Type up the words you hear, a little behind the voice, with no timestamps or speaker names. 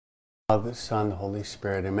Father, Son, the Holy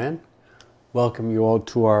Spirit, amen. Welcome you all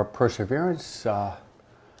to our Perseverance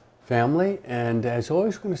family, and as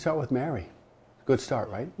always we're going to start with Mary. Good start,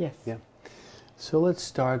 right? Yes. Yeah. So let's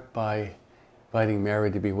start by inviting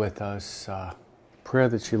Mary to be with us. Prayer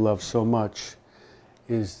that she loves so much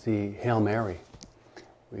is the Hail Mary.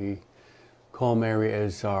 We call Mary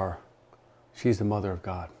as she's the Mother of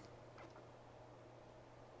God.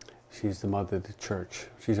 She's the Mother of the Church.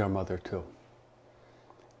 She's our mother too.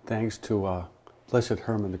 Thanks to Blessed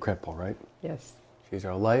Herman the Cripple, right? Yes. She's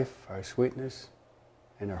our life, our sweetness,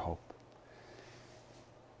 and our hope.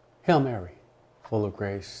 Hail Mary, full of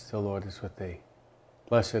grace, the Lord is with thee.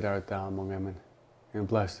 Blessed art thou among women, and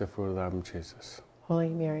blessed the fruit of thy womb, Jesus. Holy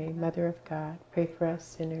Mary, Mother of God, pray for us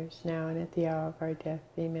sinners, now and at the hour of our death.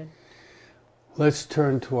 Amen. Let's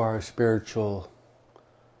turn to our spiritual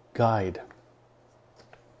guide,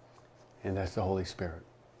 and that's the Holy Spirit.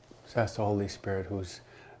 So that's the Holy Spirit, who's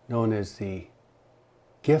known as the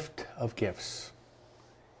gift of gifts.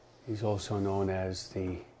 He's also known as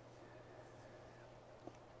the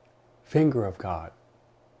finger of God.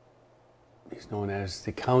 He's known as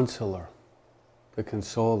the counselor, the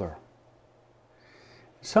consoler.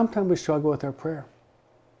 Sometimes we struggle with our prayer.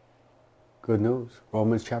 Good news,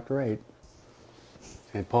 Romans chapter 8.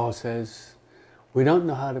 St. Paul says, we don't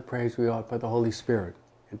know how to pray as we ought, but the Holy Spirit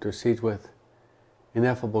intercedes with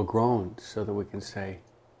ineffable groans so that we can say,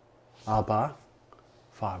 Abba,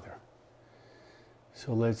 Father.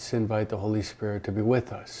 So let's invite the Holy Spirit to be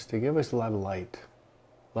with us, to give us a lot of light,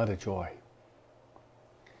 a lot of joy,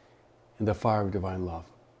 and the fire of divine love.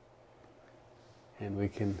 And we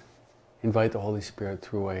can invite the Holy Spirit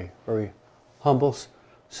through a very humble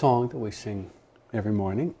song that we sing every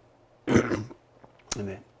morning. And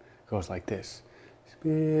it goes like this.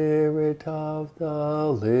 Spirit of the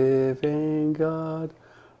living God,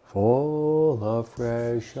 fall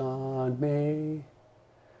afresh on me.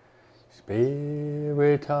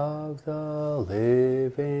 Spirit of the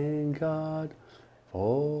living God,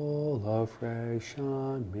 fall afresh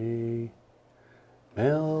on me.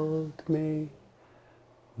 Melt me,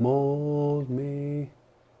 mold me,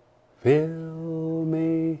 fill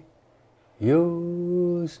me,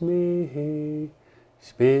 use me.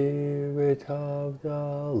 Spirit of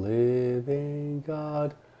the living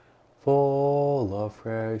God, fall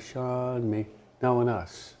afresh on me. Now on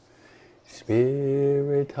us.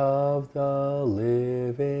 Spirit of the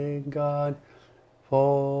living God,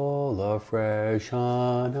 fall afresh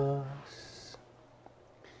on us.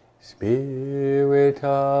 Spirit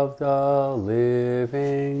of the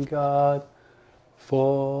living God,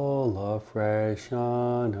 fall afresh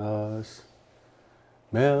on us.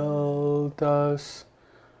 Melt us,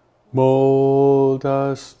 mold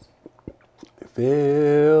us,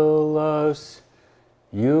 fill us,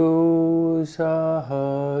 use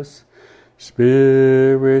us.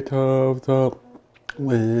 Spirit of the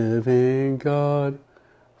living God,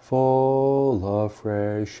 fall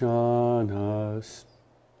afresh on us.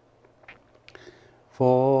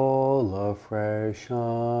 Fall afresh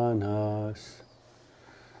on us.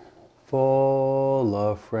 Fall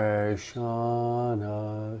afresh on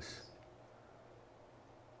us.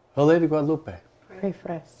 Our Lady Guadalupe. Pray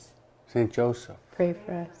for us. Saint Joseph. Pray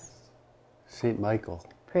for us. Saint Michael.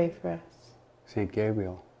 Pray for us. Saint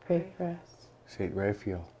Gabriel. Pray for us. Saint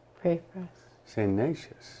Raphael. Pray for us. Saint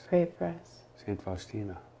Ignatius. Pray for us. Saint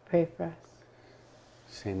Faustina. Pray for us.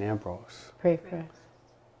 Saint Ambrose. Pray for us.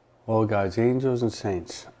 All God's angels and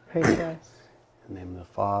saints. Pray for us. In the name of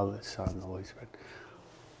the Father, the Son, and the Holy Spirit.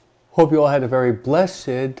 Hope you all had a very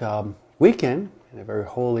blessed weekend and a very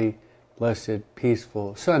holy, blessed,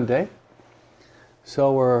 peaceful Sunday.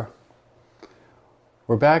 So we're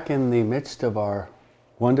back in the midst of our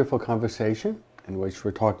wonderful conversation in which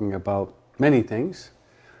we're talking about many things.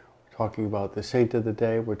 We're talking about the saint of the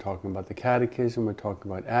day, we're talking about the Catechism, we're talking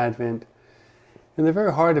about Advent. In the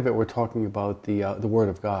very heart of it, we're talking about the Word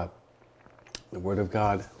of God. The Word of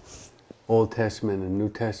God, Old Testament and New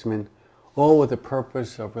Testament, all with the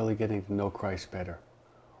purpose of really getting to know Christ better,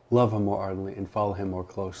 love Him more ardently, and follow Him more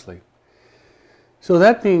closely. So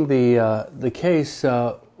that being the case,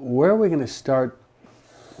 where are we going to start?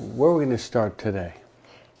 Where are we going to start today?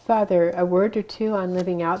 Father, a word or two on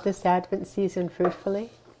living out this Advent season fruitfully?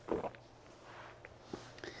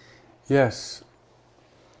 Yes.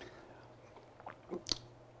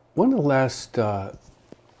 One of the last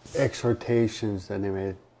exhortations that I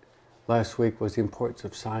made last week was the importance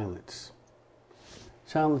of silence.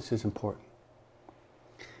 Silence is important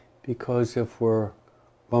because if we're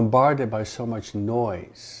bombarded by so much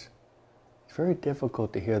noise, it's very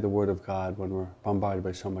difficult to hear the Word of God when we're bombarded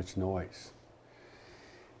by so much noise.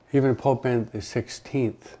 Even Pope Benedict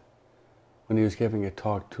XVI when he was giving a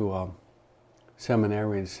talk to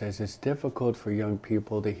seminarians, says it's difficult for young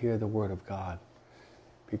people to hear the Word of God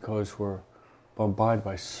because we're bombarded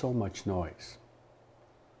by so much noise.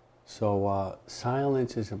 So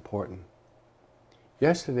silence is important.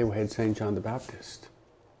 Yesterday we had St. John the Baptist.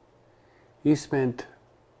 He spent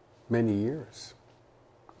many years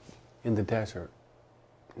in the desert,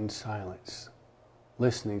 in silence,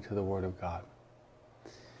 listening to the Word of God.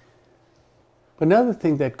 But another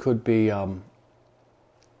thing that could be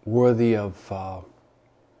worthy of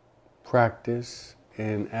practice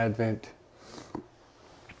in Advent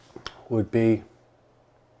would be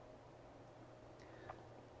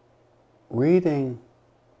reading,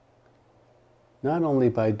 not only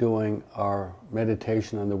by doing our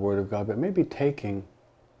meditation on the Word of God, but maybe taking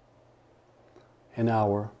an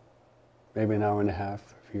hour, maybe an hour and a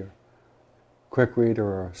half if you're a quick reader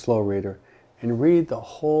or a slow reader, and read the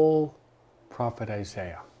whole prophet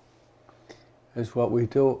Isaiah. As what we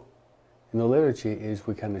do in the liturgy is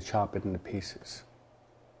we kind of chop it into pieces,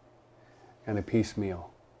 kind of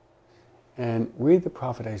piecemeal, and read the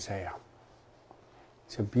prophet Isaiah.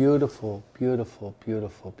 It's a beautiful, beautiful,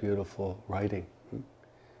 beautiful, beautiful writing.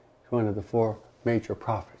 It's one of the four major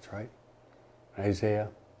prophets, right? Isaiah,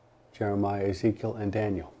 Jeremiah, Ezekiel, and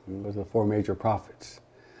Daniel. Those are the four major prophets.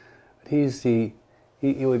 But he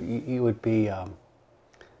would be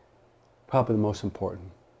probably the most important,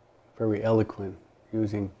 very eloquent,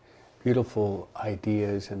 using beautiful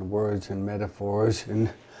ideas and words and metaphors and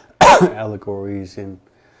allegories and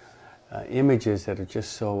images that are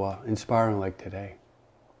just so inspiring like today.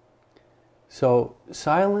 So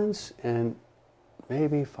silence, and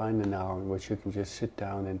maybe find an hour in which you can just sit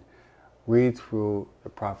down and read through the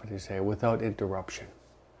prophet Isaiah without interruption,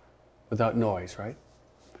 without noise, right?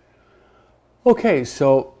 Okay,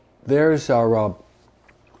 so there's our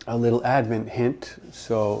a little Advent hint.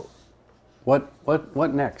 So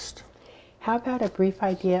what next? How about a brief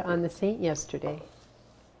idea on the saint yesterday?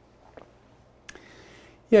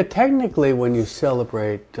 Yeah, technically when you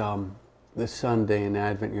celebrate the Sunday in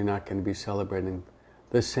Advent, you're not going to be celebrating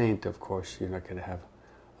the saint, of course. You're not going to have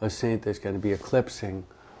a saint that's going to be eclipsing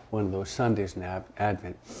one of those Sundays in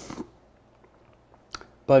Advent.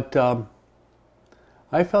 But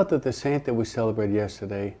I felt that the saint that we celebrated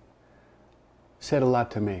yesterday said a lot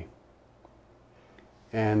to me.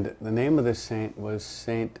 And the name of the saint was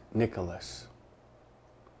Saint Nicholas,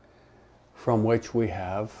 from which we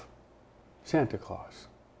have Santa Claus.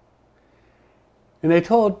 And I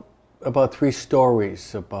told about 3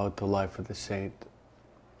 stories about the life of the saint.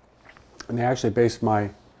 And I actually based my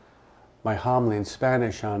homily in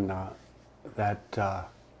Spanish on that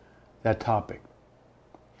topic.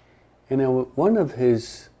 And one of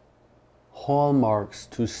his hallmarks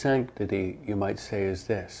to sanctity, you might say, is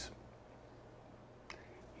this.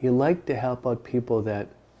 He liked to help out people that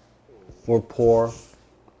were poor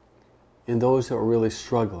and those that were really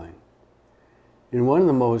struggling. And one of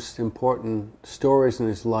the most important stories in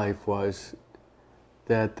his life was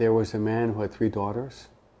that there was a man who had 3 daughters.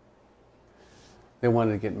 They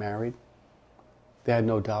wanted to get married. They had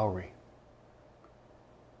no dowry.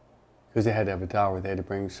 Because they had to have a dowry, they had to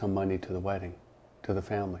bring some money to the wedding, to the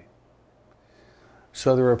family.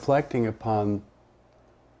 So they're reflecting upon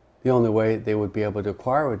the only way they would be able to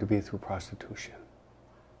acquire it would be through prostitution.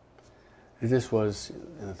 And this was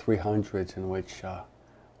in the 300s, in which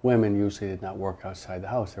women usually did not work outside the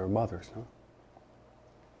house. They were mothers, no?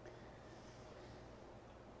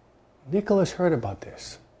 Nicholas heard about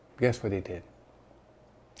this. Guess what he did?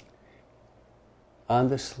 On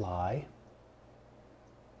the sly,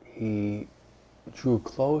 he drew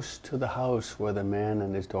close to the house where the man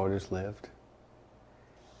and his daughters lived,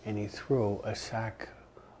 and he threw a sack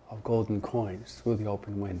of golden coins through the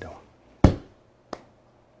open window.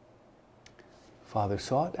 Father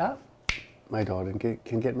saw it. My daughter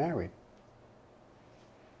can get married.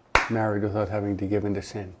 Married without having to give in to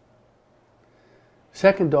sin.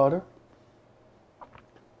 Second daughter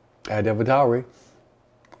had to have a dowry.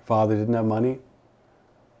 Father didn't have money.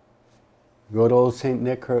 Good old Saint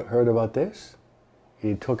Nick heard about this.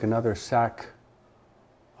 He took another sack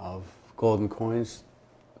of golden coins,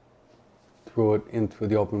 threw it in through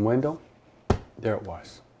the open window. There it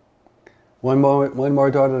was. One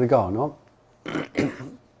more daughter to go. No,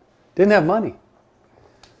 didn't have money.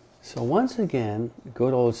 So once again,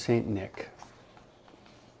 good old Saint Nick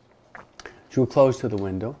drew close to the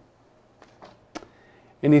window,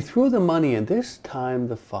 and he threw the money in. This time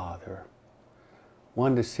the father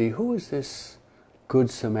wanted to see who is this good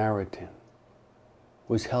Samaritan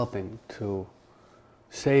who was helping to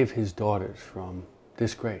save his daughters from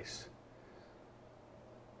disgrace.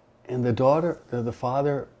 And the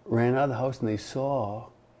father ran out of the house and they saw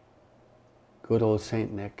good old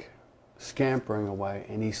Saint Nick scampering away,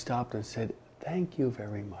 and he stopped and said, "Thank you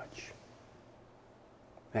very much.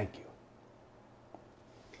 Thank you."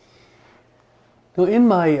 Now, in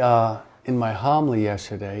my homily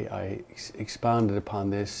yesterday, I expounded upon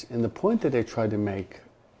this, and the point that I tried to make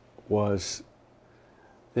was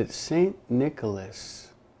that Saint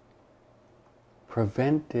Nicholas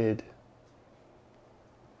prevented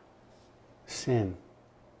sin,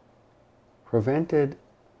 prevented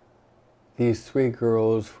these three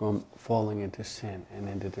girls from falling into sin and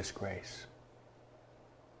into disgrace.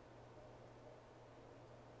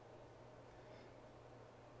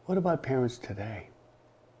 What about parents today?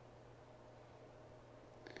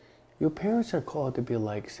 Your parents are called to be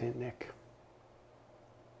like Saint Nick.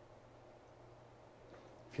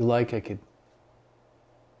 If you like, I could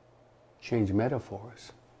change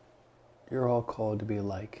metaphors. You're all called to be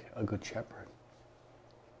like a good shepherd.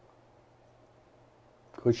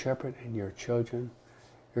 Good shepherd and your children,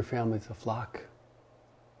 your family is a flock.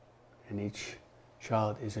 And each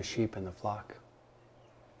child is a sheep in the flock.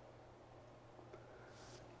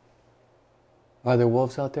 Are there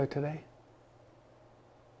wolves out there today?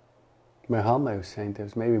 My homily was saying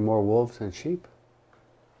there's maybe more wolves than sheep.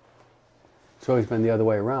 It's always been the other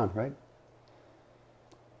way around, right?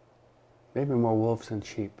 Maybe more wolves than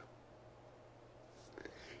sheep.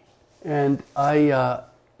 And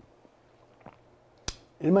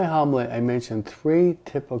in my homily, I mentioned three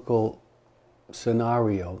typical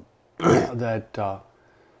scenarios that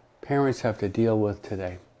parents have to deal with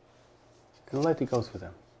today. And I'd like to go through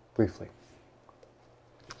them briefly.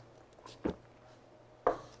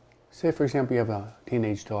 Say, for example, you have a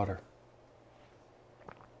teenage daughter.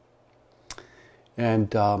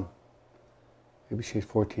 And maybe she's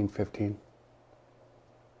 14, 15.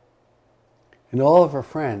 And all of her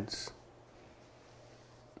friends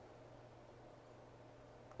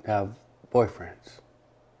have boyfriends.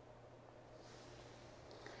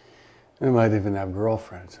 They might even have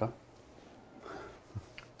girlfriends, huh?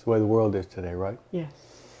 It's the way the world is today, right? Yes.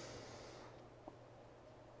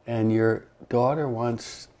 And your daughter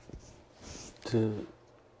wants to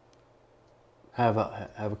have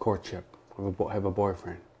a courtship, have a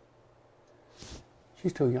boyfriend.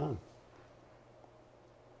 She's too young.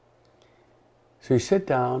 So you sit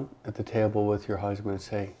down at the table with your husband and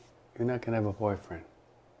say, "You're not going to have a boyfriend."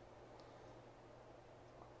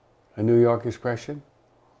 A New York expression,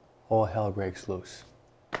 all hell breaks loose.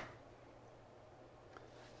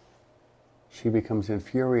 She becomes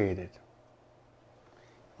infuriated.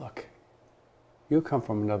 Look, you come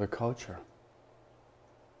from another culture.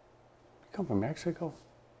 You come from Mexico.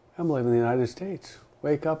 I'm living in the United States.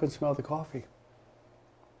 Wake up and smell the coffee.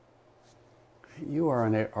 You are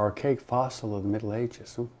an archaic fossil of the Middle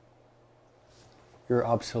Ages. No? You're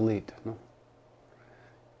obsolete. No?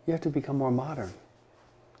 You have to become more modern.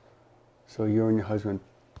 So you and your husband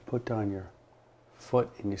put down your foot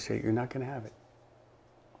and you say, "You're not going to have it."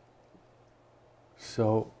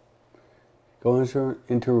 So goes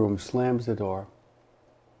into a room, slams the door.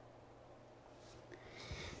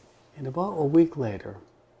 And about a week later,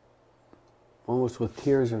 almost with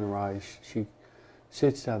tears in her eyes, she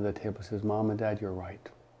sits down at the table and says, "Mom and Dad, you're right.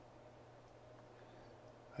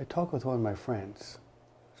 I talked with one of my friends,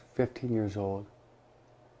 15 years old,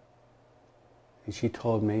 and she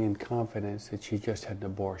told me in confidence that she just had an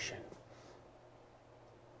abortion."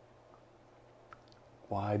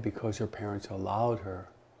 Why? Because her parents allowed her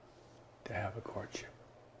to have a courtship.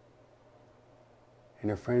 And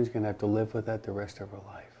her friend's going to have to live with that the rest of her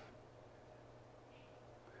life.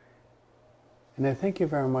 And I thank you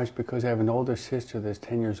very much because I have an older sister that's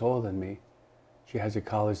 10 years older than me. She has a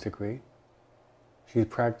college degree. She's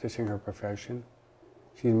practicing her profession.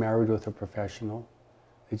 She's married with a professional.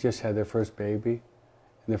 They just had their first baby.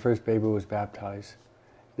 And their first baby was baptized.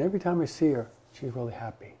 And every time I see her, she's really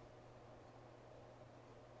happy.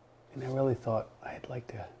 And I really thought I'd like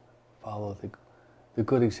to follow the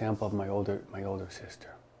good example of my older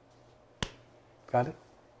sister. Got it?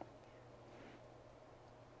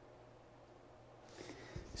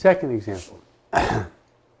 Second example.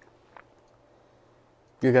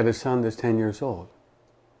 You got a son that's 10 years old.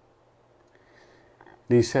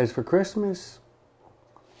 And he says, "For Christmas,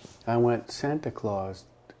 I want Santa Claus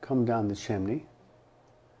to come down the chimney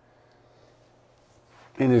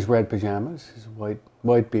in his red pajamas, his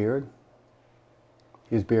white beard,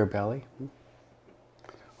 his beer belly.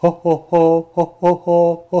 Ho, ho, ho, ho, ho,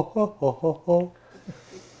 ho, ho, ho, ho, ho.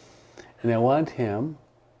 And I want him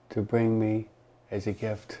to bring me as a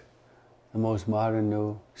gift the most modern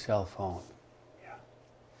new cell phone." Yeah.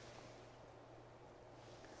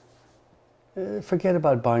 Forget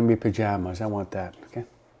about buying me pajamas. I want that, okay?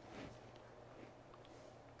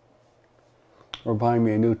 Or buying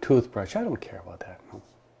me a new toothbrush. I don't care about that. No.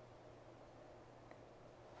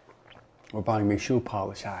 Or buying me shoe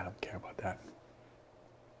polish. I don't care about that.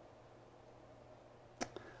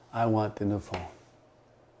 I want the new phone.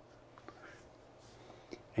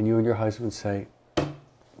 And you and your husband say,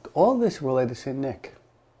 all this related to St. Nick.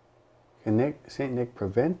 And St. Nick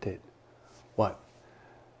prevented what?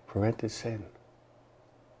 Prevented sin.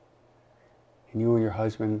 And you and your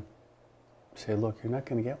husband say, look, you're not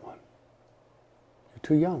going to get one. You're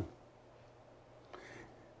too young.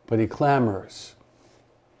 But he clamors.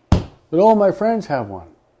 But all my friends have one.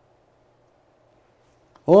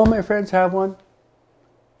 All my friends have one.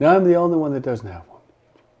 Now I'm the only one that doesn't have one.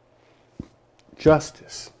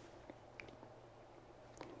 Justice.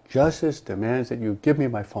 Justice demands that you give me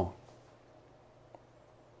my phone.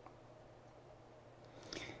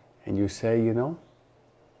 And you say, you know,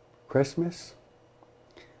 Christmas,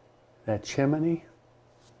 that chimney,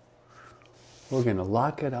 we're going to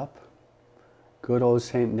lock it up. Good old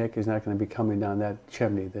St. Nick is not going to be coming down that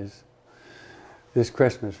chimney this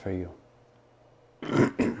Christmas for you.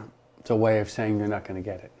 It's a way of saying you're not going to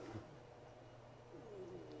get it.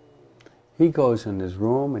 He goes in his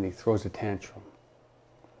room and he throws a tantrum.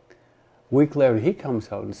 A week later, he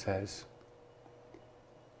comes out and says,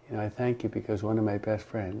 you know, I thank you because one of my best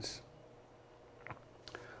friends,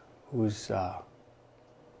 who's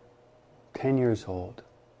 10 years old,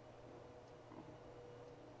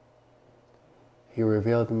 he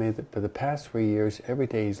revealed to me that for the past 3 years, every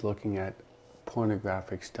day he's looking at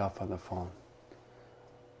pornographic stuff on the phone.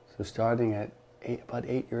 So starting at about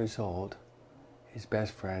 8 years old, his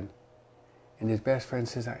best friend, and his best friend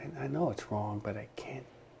says, I know it's wrong, but I can't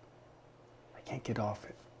get off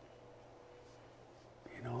it.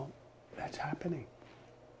 You know, that's happening.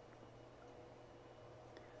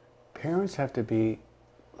 Parents have to be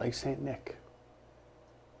like St. Nick.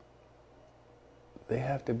 They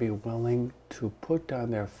have to be willing to put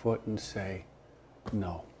down their foot and say,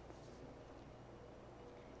 no.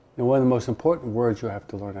 Now, one of the most important words you have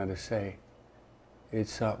to learn how to say,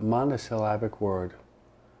 it's a monosyllabic word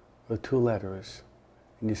with 2 letters,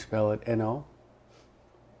 and you spell it N-O.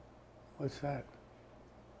 What's that?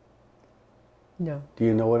 No. Do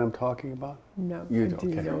you know what I'm talking about? No. You do okay.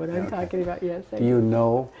 you know what I'm talking about? Yes, I do. You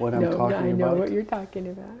know what I'm talking about? No, I know what you're talking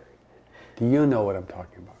about. Do you know what I'm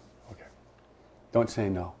talking about? Okay. Don't say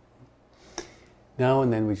no. Now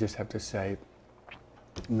and then we just have to say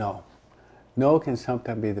no. No can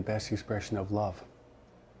sometimes be the best expression of love.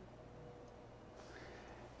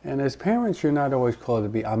 And as parents, you're not always called to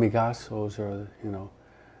be amigazos or, you know,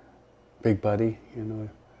 big buddy, you know.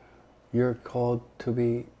 You're called to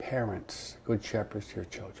be parents, good shepherds to your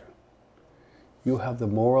children. You have the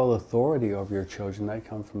moral authority over your children. That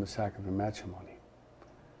comes from the sacrament of matrimony.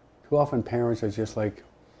 Too often parents are just like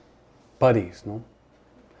buddies, no?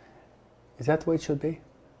 Is that the way it should be?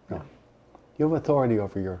 No. You have authority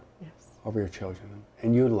over your children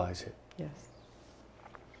and utilize it. Yes.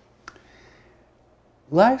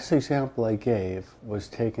 Last example I gave was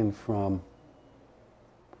taken from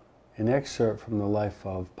an excerpt from the life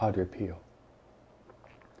of Padre Pio.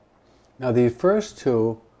 Now, the first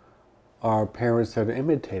 2 are parents that are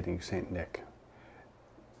imitating St. Nick.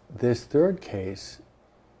 This third case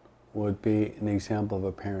would be an example of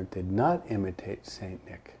a parent that did not imitate St.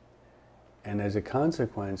 Nick. And as a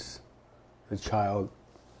consequence, the child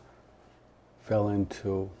fell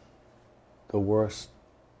into the worst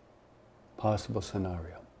possible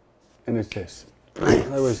scenario. And it's this.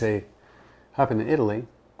 Happened in Italy.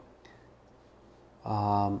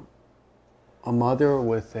 A mother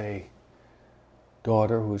with a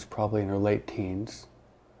daughter who's probably in her late teens,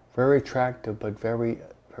 very attractive but very,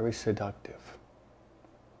 very seductive,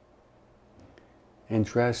 and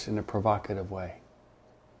dressed in a provocative way.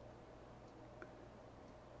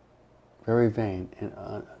 Very vain and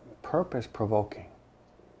purpose-provoking.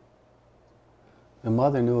 The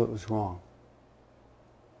mother knew it was wrong,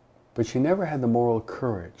 but she never had the moral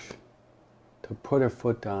courage to put her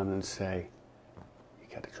foot down and say, you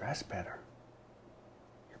got to dress better.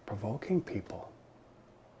 You're provoking people.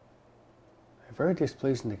 They're very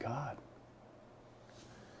displeasing to God.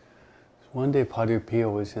 One day Padre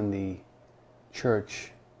Pio was in the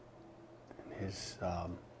church, in his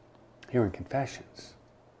hearing confessions,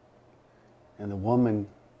 and the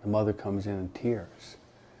mother comes in tears.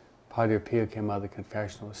 Padre Pio came out of the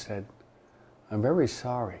confessional and said, I'm very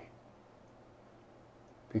sorry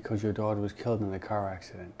because your daughter was killed in a car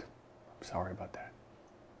accident. I'm sorry about that.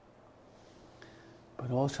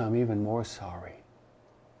 But also I'm even more sorry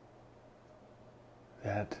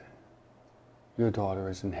that your daughter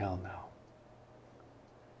is in hell now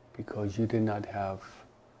because you did not have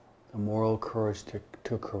the moral courage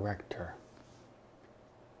to correct her.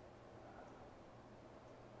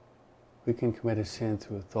 We can commit a sin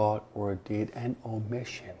through thought, word, deed, and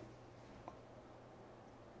omission.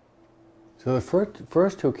 So the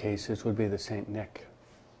first two cases would be the Saint Nick.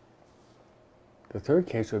 The third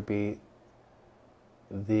case would be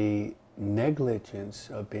the negligence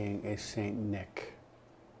of being a Saint Nick.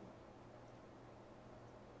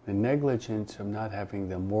 The negligence of not having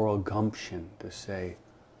the moral gumption to say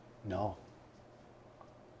no.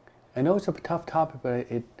 I know it's a tough topic, but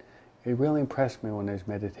it really impressed me when I was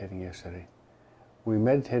meditating yesterday. When we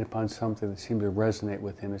meditated upon something that seemed to resonate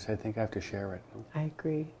with him, I said, I think I have to share it. I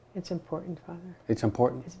agree. It's important, Father. It's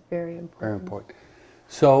important? It's very important. Very important.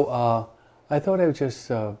 So I thought I would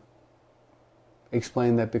just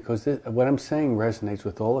explain that because what I'm saying resonates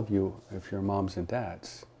with all of you if you're moms and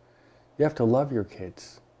dads. You have to love your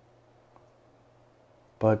kids.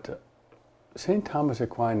 But St. Thomas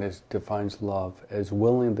Aquinas defines love as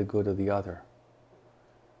willing the good of the other.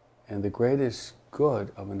 And the greatest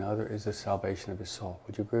good of another is the salvation of his soul.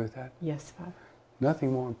 Would you agree with that? Yes, Father.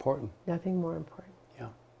 Nothing more important. Nothing more important. Yeah.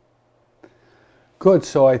 Good.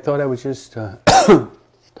 So I thought I would just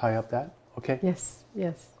tie up that. Okay? Yes,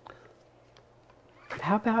 yes.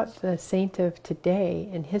 How about the saint of today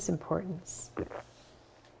and his importance?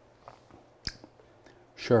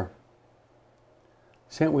 Sure.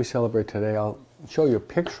 Saint we celebrate today, I'll show you a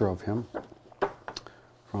picture of him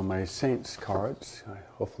from my saint's cards.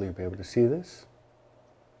 Hopefully you'll be able to see this.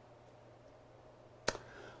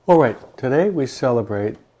 All right, today we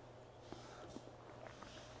celebrate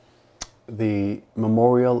the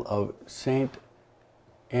memorial of Saint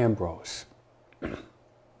Ambrose. A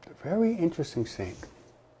very interesting saint.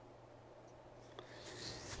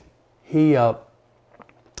 He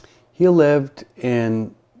lived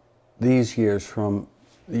in these years from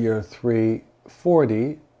the year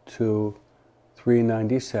 340 to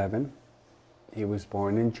 397. He was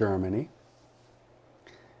born in Germany.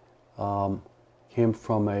 Came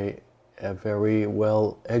from a very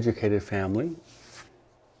well-educated family.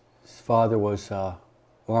 His father was an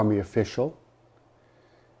army official,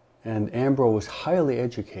 and Ambrose was highly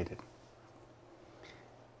educated.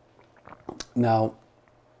 Now,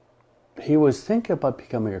 he was thinking about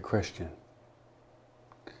becoming a Christian.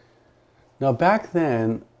 Now, back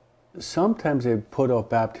then, sometimes they put off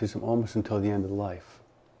baptism almost until the end of life.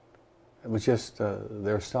 It was just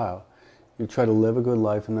their style. You try to live a good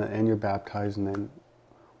life, and then you're baptized, and then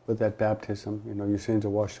with that baptism, your sins are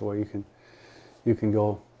washed away. You can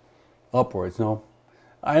go upwards. No,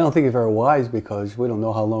 I don't think it's very wise because we don't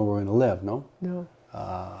know how long we're going to live. No. No.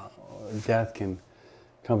 Death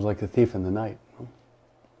comes like a thief in the night.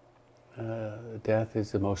 No? Death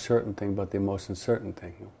is the most certain thing, but the most uncertain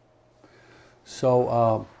thing. No?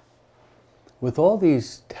 So, with all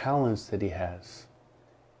these talents that he has,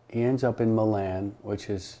 he ends up in Milan, which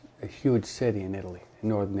is a huge city in Italy, in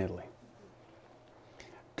northern Italy.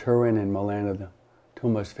 Turin and Milan are the two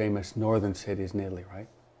most famous northern cities in Italy, right?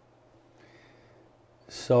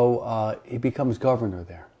 So he becomes governor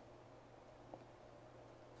there.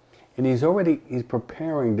 And he's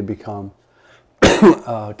preparing to become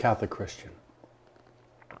a Catholic Christian.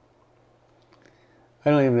 I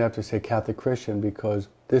don't even have to say Catholic Christian because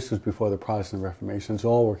this was before the Protestant Reformation, so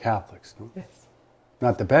all were Catholics. No? Yes.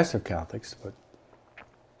 Not the best of Catholics, but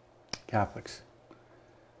Catholics.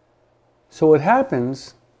 So what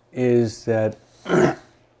happens is that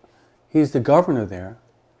he's the governor there,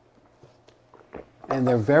 and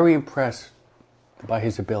they're very impressed by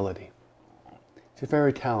his ability. He's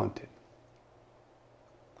very talented.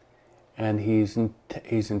 And he's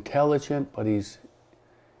intelligent, but he's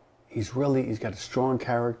got a strong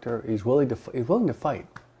character. He's willing to fight.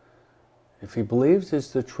 If he believes it's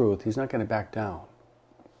the truth, he's not going to back down.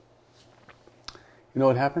 You know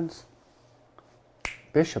what happens?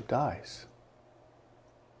 Bishop dies.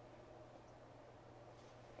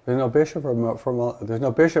 There's no bishop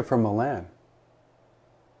from Milan.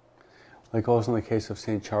 Like also in the case of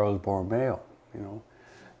St. Charles Borromeo,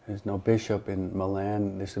 there's no bishop in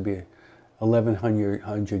Milan. This would be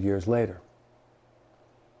 1,100 years later.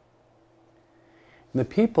 And the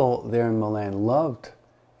people there in Milan loved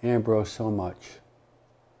Ambrose so much.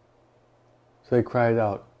 So they cried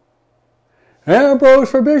out, "Ambrose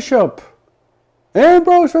for bishop!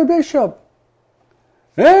 Ambrose for bishop!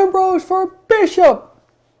 Ambrose for bishop!"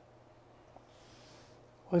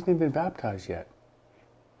 Wasn't even baptized yet.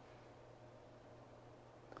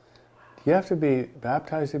 Do you have to be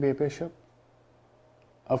baptized to be a bishop?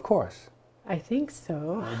 Of course. I think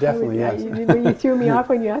so. Definitely, yes. You threw me off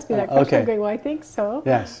when you asked me that question. Okay. I'm going, well, I think so.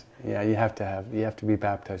 Yes. Yeah, you have to be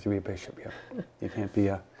baptized to be a bishop. Yeah. You can't be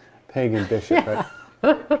a pagan bishop, Yeah.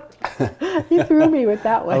 right? You threw me with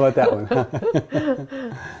that one. How about that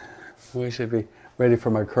one? We should be ready for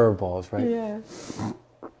my curveballs, right? Yeah.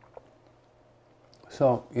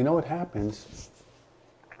 So, you know what happens?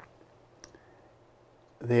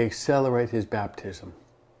 They accelerate his baptism.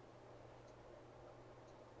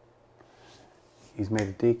 He's made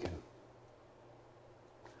a deacon,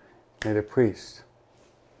 made a priest,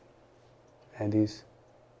 and he's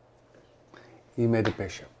made a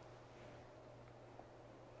bishop.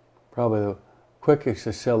 Probably the quickest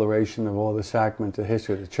acceleration of all the sacraments in the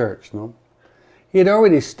history of the church, no? He had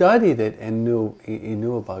already studied it and he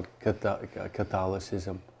knew about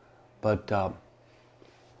Catholicism, but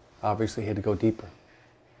obviously he had to go deeper.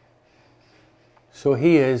 So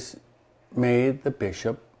he is made the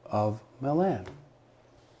Bishop of Milan.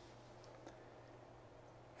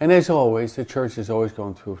 And as always, the church is always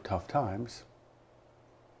going through tough times.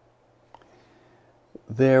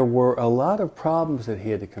 There were a lot of problems that he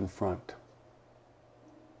had to confront.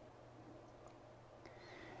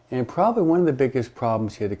 And probably one of the biggest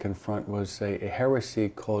problems he had to confront was a heresy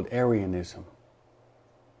called Arianism.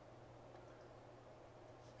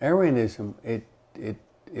 Arianism, it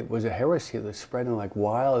was a heresy that was spreading like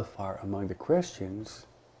wildfire among the Christians.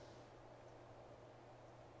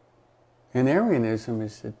 And Arianism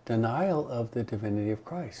is the denial of the divinity of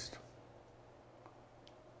Christ.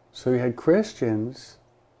 So you had Christians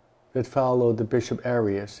that followed the Bishop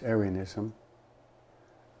Arius, Arianism.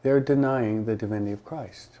 They're denying the divinity of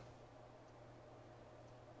Christ.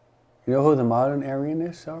 You know who the modern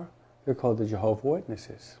Arianists are? They're called the Jehovah's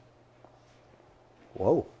Witnesses.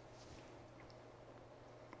 Whoa.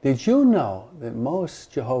 Did you know that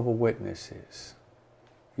most Jehovah's Witnesses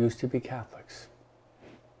used to be Catholics?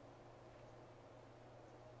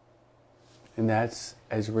 And that's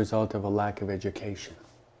as a result of a lack of education.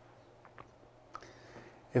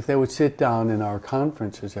 If they would sit down in our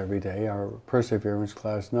conferences every day, our perseverance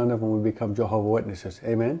class, none of them would become Jehovah's Witnesses.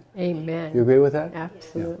 Amen? Amen. You agree with that?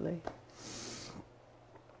 Absolutely. Yeah.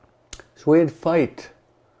 So we'd fight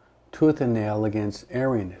tooth and nail against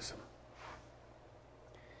Arianism.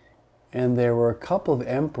 And there were a couple of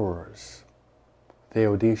emperors,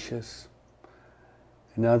 Theodosius,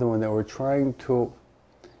 another one, that were trying to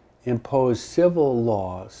impose civil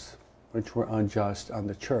laws which were unjust on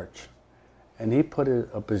the church. And he put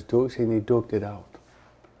up his dukes and he duked it out.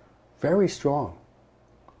 Very strong.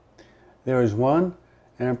 There was one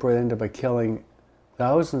emperor that ended up by killing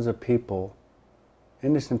thousands of people,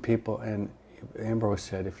 innocent people, and Ambrose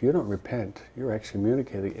said, if you don't repent, you're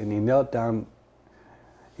excommunicated. And he knelt down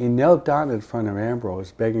in front of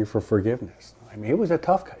Ambrose begging for forgiveness. I mean, he was a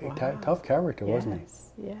tough character, wasn't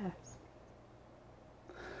he? Yes.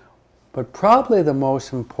 But probably the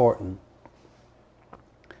most important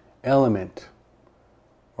element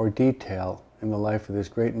or detail in the life of this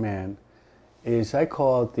great man is, I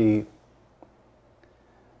call it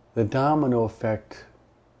the domino effect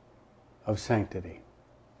of sanctity.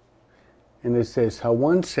 And it says how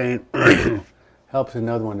one saint helps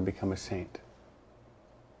another one to become a saint.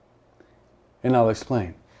 And I'll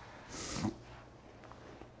explain.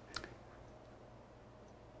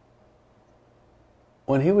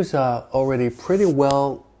 When he was already pretty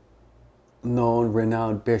well known,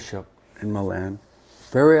 renowned bishop in Milan,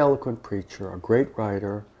 very eloquent preacher, a great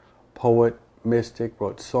writer, poet, mystic,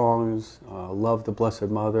 wrote songs, loved the Blessed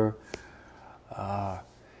Mother.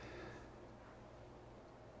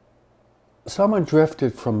 Someone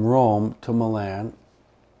drifted from Rome to Milan,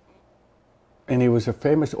 and he was a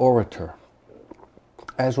famous orator,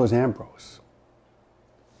 as was Ambrose.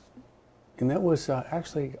 And that was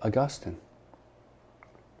actually Augustine.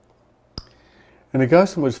 And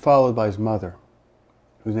Augustine was followed by his mother,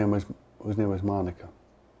 whose name was Monica.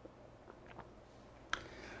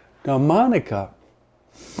 Now Monica,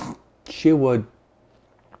 she would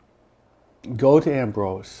go to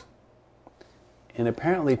Ambrose and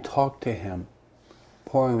apparently talk to him,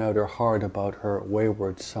 pouring out her heart about her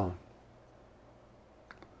wayward son.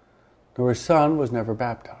 Now her son was never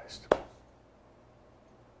baptized.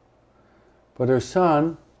 But her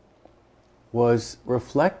son was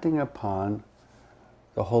reflecting upon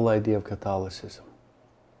the whole idea of Catholicism.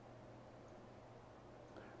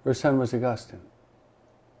 Her son was Augustine.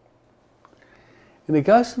 And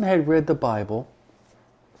Augustine had read the Bible,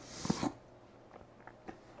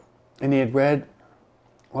 and he had read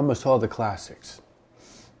almost all the classics.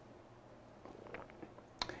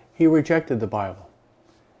 He rejected the Bible.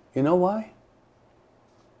 You know why?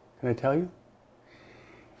 Can I tell you?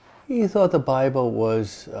 He thought the Bible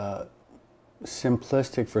was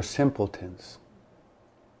simplistic for simpletons.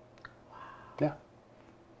 Yeah.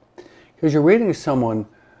 Because you're reading someone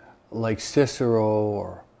like Cicero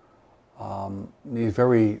or these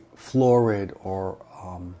very florid or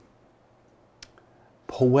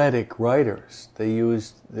poetic writers. They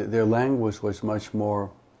used, their language was much more,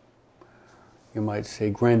 you might say,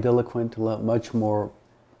 grandiloquent, much more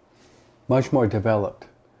developed.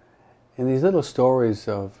 And these little stories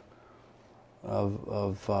of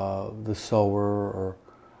the sower,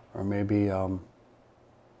 or maybe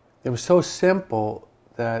it was so simple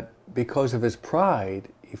that because of his pride,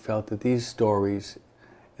 he felt that these stories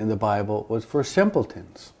in the Bible was for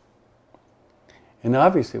simpletons. And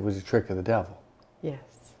obviously it was a trick of the devil. Yes.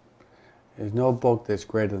 There's no book that's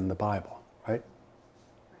greater than the Bible, right?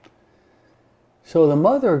 So the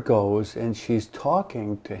mother goes and she's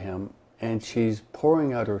talking to him and she's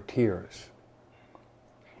pouring out her tears.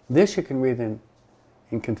 This you can read in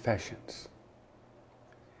Confessions.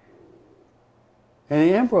 And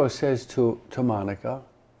Ambrose says to Monica,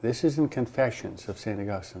 this is in Confessions of St.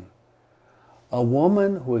 Augustine, a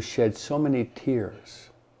woman who has shed so many tears,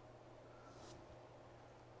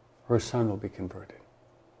 her son will be converted.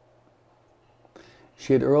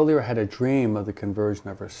 She had earlier had a dream of the conversion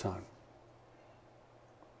of her son.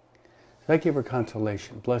 So I give her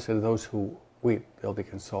consolation. Blessed are those who weep, they'll be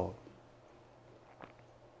consoled.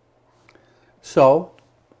 So,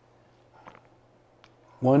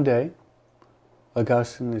 one day,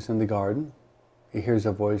 Augustine is in the garden. He hears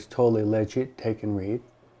a voice, totally legit, take and read.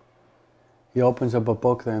 He opens up a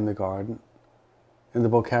book there in the garden, and the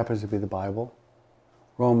book happens to be the Bible.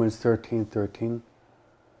 Romans 13:13.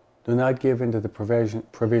 Do not give in to the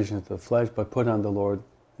provisions of the flesh, but put on the Lord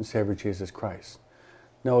and Savior Jesus Christ.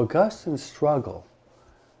 Now, Augustine's struggle,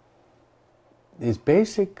 his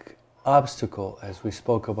basic obstacle, as we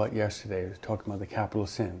spoke about yesterday, was talking about the capital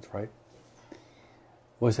sins, right?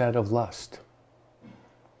 Was that of lust.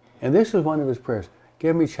 And this was one of his prayers.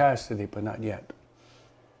 Give me chastity, but not yet.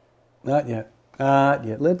 Not yet. Not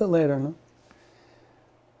yet. A little bit later, no?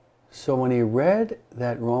 So when he read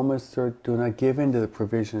that Romans 3, do not give in to the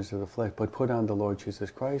provisions of the flesh, but put on the Lord Jesus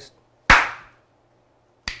Christ,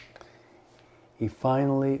 he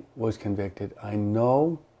finally was convicted. I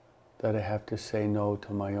know that I have to say no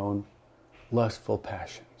to my own lustful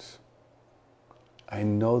passions. I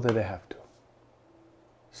know that I have to.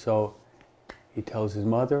 So he tells his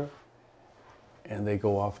mother, and they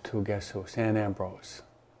go off to, guess who? St. Ambrose.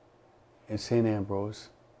 And St. Ambrose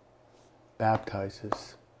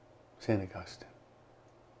baptizes St. Augustine.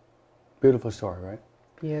 Beautiful story, right?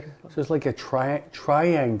 Beautiful. So it's like a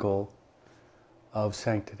triangle of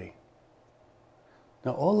sanctity.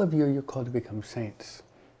 Now all of you, you're called to become saints.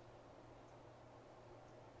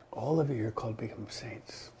 All of you are called to become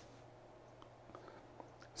saints.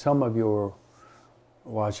 Some of you are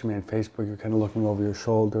watching me on Facebook, you're kind of looking over your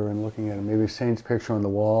shoulder and looking at maybe a saint's picture on the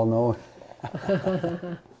wall. No.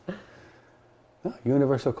 No,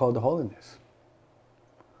 universal call to holiness.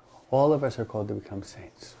 All of us are called to become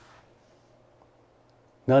saints.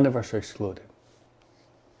 None of us are excluded.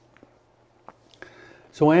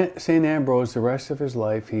 So St. Ambrose, the rest of his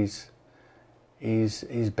life, he's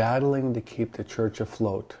battling to keep the church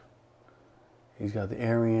afloat. He's got the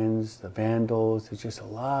Arians, the Vandals, there's just a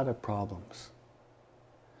lot of problems.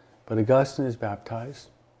 But Augustine is baptized.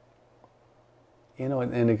 You know,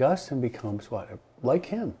 and Augustine becomes what? Like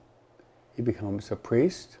him. He becomes a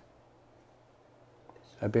priest,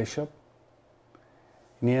 a bishop,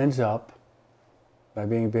 and he ends up, by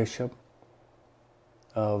being bishop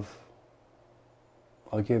of,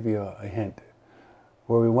 I'll give you a hint.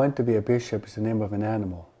 Where we went to be a bishop is the name of an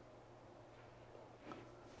animal.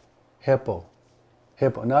 Hippo.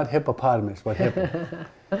 Hippo, not hippopotamus, but hippo.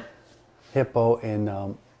 Hippo in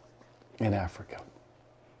Africa.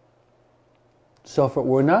 So if it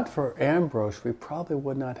were not for Ambrose, we probably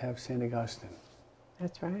would not have St. Augustine.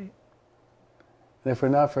 That's right. And if it were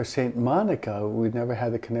not for St. Monica, we'd never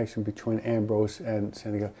had the connection between Ambrose and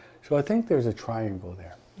St. Augustine. So I think there's a triangle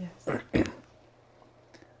there. Yes.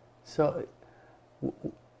 So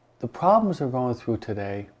the problems we're going through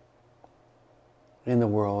today in the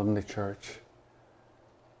world, in the church,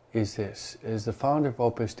 is this. As the founder of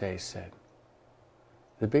Opus Dei said,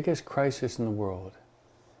 the biggest crisis in the world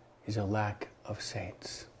is a lack of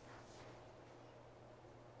saints.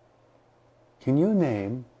 Can you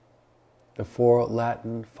name the 4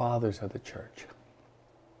 Latin fathers of the church?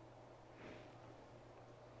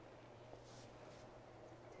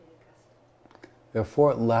 There are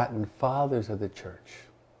 4 Latin fathers of the church.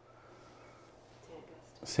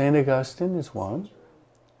 St. Augustine is one.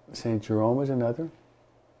 St. Jerome is another.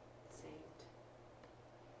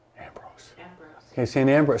 Okay, Saint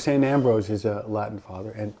Ambrose is a Latin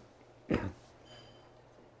father, and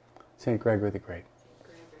Saint Gregory the Great.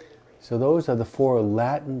 So those are the 4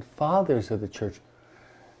 Latin fathers of the Church.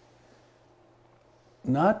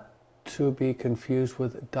 Not to be confused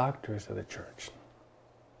with doctors of the Church.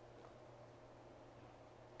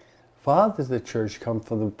 Fathers of the Church come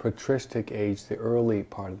from the patristic age, the early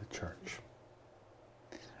part of the Church.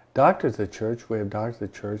 Doctors of the Church, we have doctors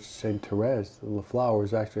of the Church. Saint Therese, the Lafleur,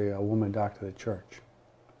 is actually a woman doctor of the Church.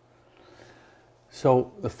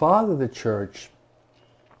 So the Father of the Church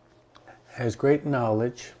has great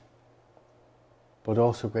knowledge, but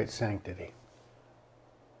also great sanctity.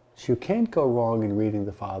 So you can't go wrong in reading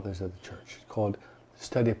the Fathers of the Church. It's called the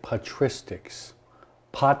study of patristics.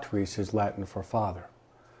 Patris is Latin for father.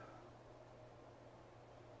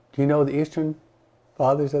 Do you know the Eastern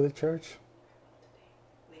Fathers of the Church?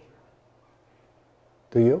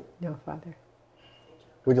 Do you? No, Father.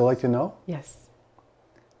 Would you like to know? Yes.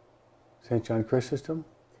 St. John Chrysostom?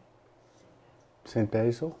 St.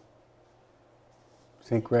 Basil?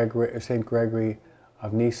 St. Gregory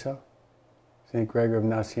of Nyssa? St. Gregory of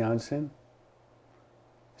Nazianzen?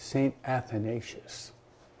 St. Athanasius.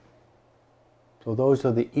 So those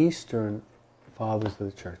are the Eastern Fathers of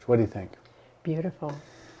the Church. What do you think? Beautiful.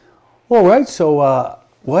 All right, so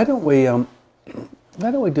why don't we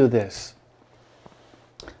do this?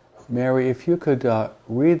 Mary, if you could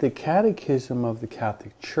read the Catechism of the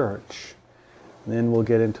Catholic Church, and then we'll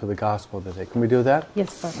get into the Gospel of the day. Can we do that?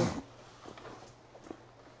 Yes, Father.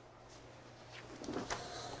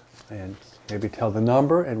 And maybe tell the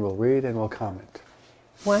number, and we'll read and we'll comment.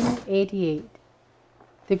 188.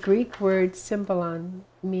 The Greek word symbolon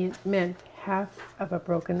meant half of a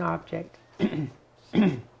broken object.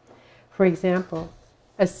 For example,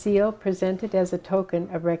 a seal presented as a token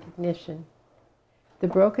of recognition. The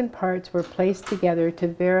broken parts were placed together to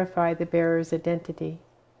verify the bearer's identity.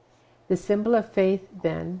 The symbol of faith,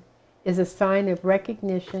 then, is a sign of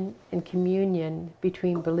recognition and communion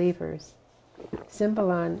between believers.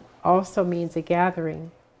 Symbolon also means a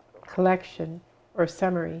gathering, collection, or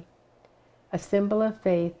summary. A symbol of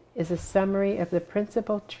faith is a summary of the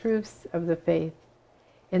principal truths of the faith,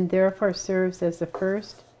 and therefore serves as the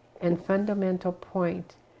first and fundamental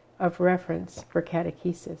point of reference for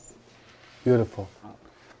catechesis. Beautiful.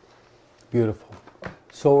 Beautiful.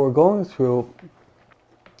 So we're going through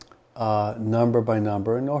number by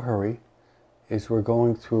number, in no hurry, we're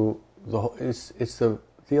going through it's the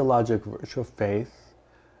theological virtue of faith.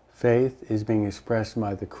 Faith is being expressed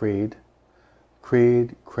by the creed.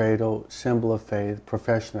 Creed, credo, symbol of faith,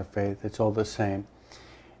 profession of faith, it's all the same.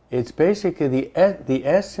 It's basically the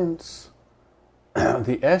essence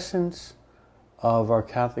the essence of our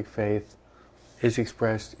Catholic faith is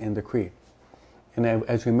expressed in the creed. And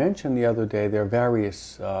as we mentioned the other day, there are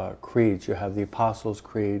various creeds. You have the Apostles'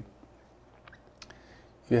 Creed.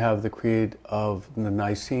 You have the creed of the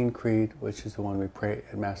Nicene Creed, which is the one we pray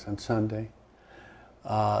at Mass on Sunday.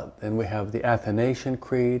 Then we have the Athanasian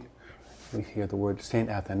Creed. We hear the word Saint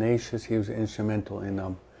Athanasius. He was instrumental in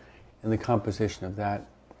the composition of that.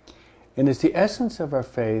 And it's the essence of our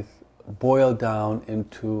faith boiled down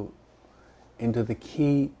into the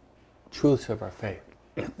key truths of our faith.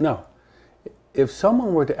 Now, if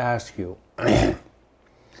someone were to ask you,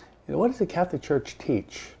 what does the Catholic Church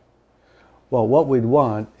teach? Well, what we'd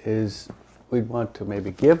want to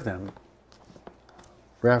maybe give them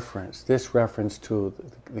reference to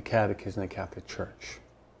the Catechism of the Catholic Church.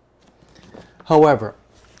 However,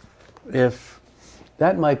 if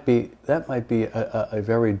that might be a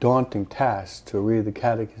very daunting task to read the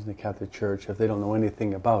Catechism of the Catholic Church if they don't know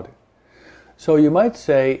anything about it. So you might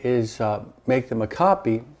say is make them a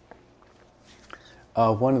copy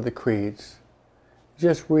of one of the creeds,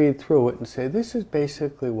 just read through it and say, this is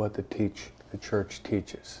basically what the Church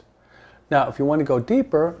teaches. Now, if you want to go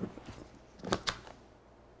deeper,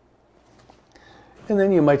 and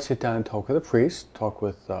then you might sit down and talk with a priest,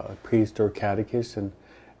 a priest or a catechist, and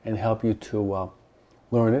help you to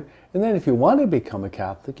learn it. And then if you want to become a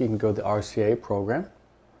Catholic, you can go to the RCA program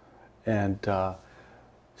and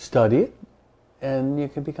study it, and you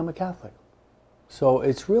can become a Catholic. So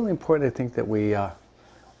it's really important, I think, that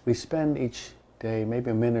we spend each day maybe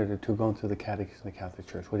a minute or two going through the Catechism of the Catholic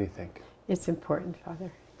Church. What do you think? It's important,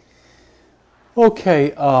 Father.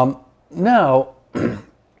 Okay, now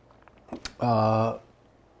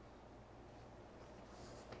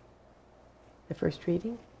The first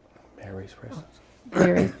reading? Mary's presence.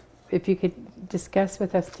 Mary, if you could discuss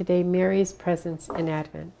with us today Mary's presence in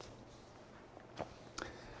Advent.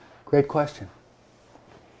 Great question.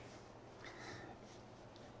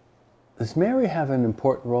 Does Mary have an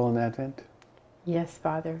important role in Advent? Yes,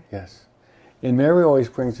 Father. Yes. And Mary always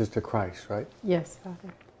brings us to Christ, right? Yes,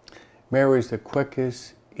 Father. Mary is the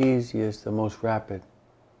quickest, easiest, the most rapid,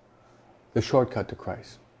 the shortcut to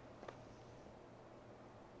Christ.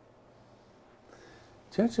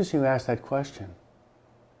 It's interesting you ask that question,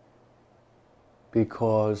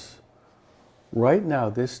 because right now,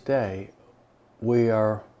 this day, we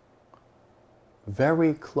are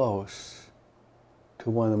very close to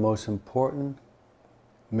one of the most important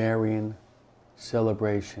Marian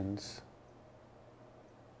celebrations,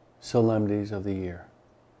 solemnities of the year.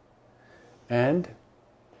 And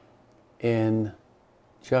in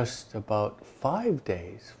just about 5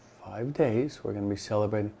 days, we're going to be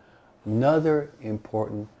celebrating another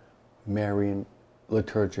important Marian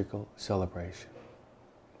liturgical celebration.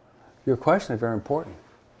 Your question is very important.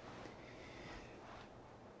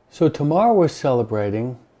 So tomorrow we're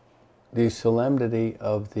celebrating the solemnity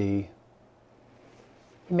of the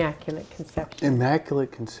Immaculate Conception.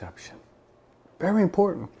 Immaculate Conception. Very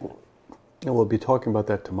important. And we'll be talking about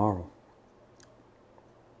that tomorrow.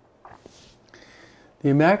 The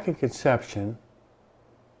Immaculate Conception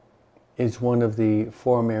is one of the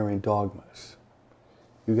 4 Marian dogmas.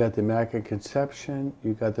 You got the Immaculate Conception,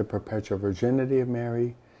 you got the perpetual virginity of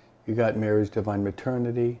Mary, you got Mary's divine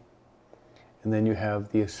maternity, and then you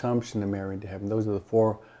have the Assumption of Mary into heaven. Those are the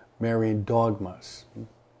 4 Marian dogmas,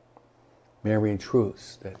 Marian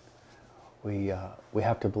truths that we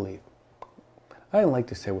have to believe. I don't like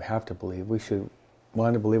to say we have to believe. We should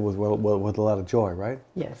want to believe with a lot of joy, right?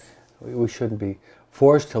 Yes. We shouldn't be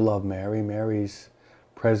forced to love Mary. Mary's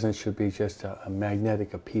presence should be just a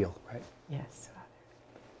magnetic appeal, right? Yes,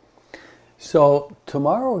 Father. So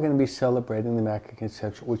tomorrow we're going to be celebrating the Immaculate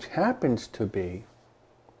Conception, which happens to be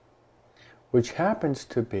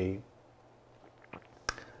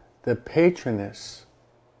the patroness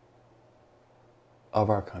of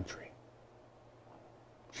our country.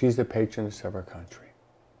 She's the patroness of our country.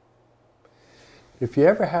 If you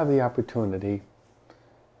ever have the opportunity,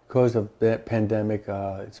 because of the pandemic,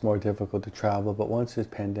 it's more difficult to travel, but once this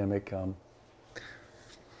pandemic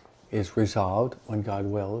is resolved, when God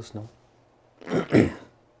wills, no?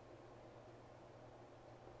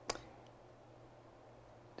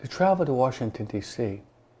 To travel to Washington, D.C.,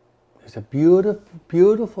 there's a beautiful,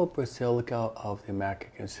 beautiful Basilica of the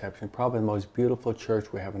Immaculate Conception, probably the most beautiful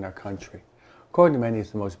church we have in our country. According to many,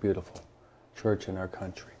 it's the most beautiful church in our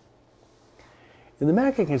country. In the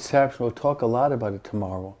Immaculate Conception, we'll talk a lot about it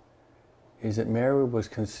tomorrow, is that Mary was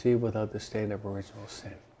conceived without the stain of original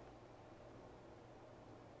sin.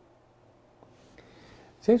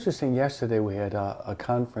 It's interesting, yesterday we had a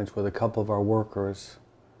conference with a couple of our workers,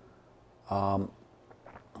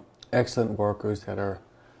 excellent workers that are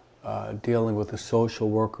dealing with the social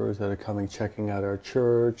workers that are coming, checking out our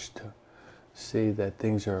church to see that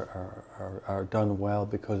things are done well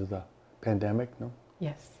because of the pandemic, no?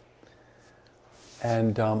 Yes.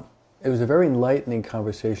 And it was a very enlightening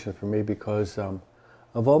conversation for me because of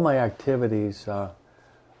all my activities,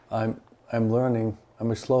 I'm learning. I'm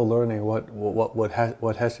a slow learning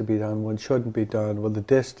what has to be done, what shouldn't be done, with the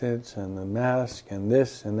distance and the mask and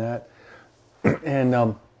this and that.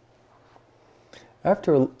 And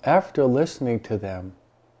after listening to them,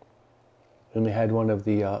 and they had one of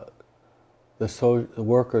the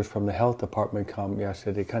workers from the health department come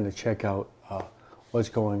yesterday to kind of check out what's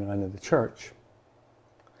going on in the church.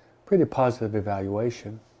 Pretty positive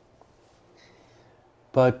evaluation.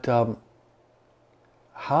 But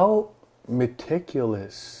how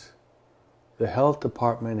meticulous the health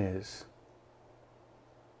department is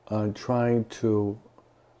on trying to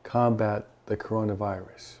combat the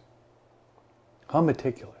coronavirus. How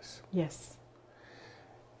meticulous. Yes.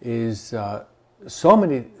 Is so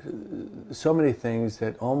many things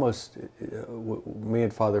that almost me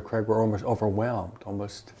and Father Craig were almost overwhelmed.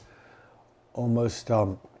 Almost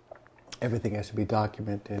everything has to be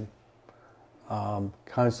documented.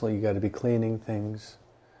 Constantly, you got to be cleaning things.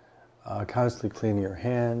 Constantly cleaning your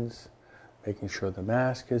hands, making sure the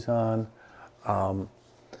mask is on.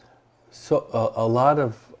 So a lot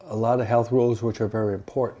of health rules which are very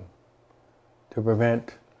important to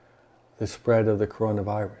prevent the spread of the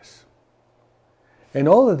coronavirus. And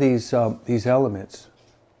all of these elements,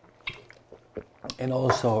 and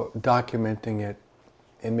also documenting it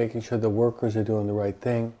and making sure the workers are doing the right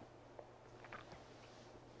thing.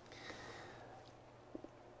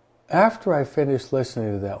 After I finished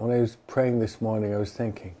listening to that, when I was praying this morning, I was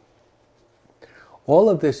thinking, all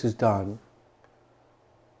of this is done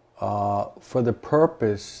for the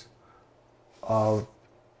purpose of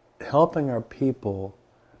helping our people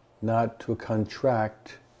not to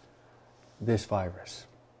contract this virus,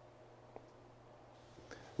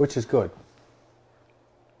 which is good.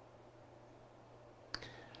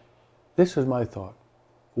 this was my thought.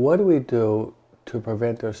 What do we do to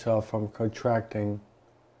prevent ourselves from contracting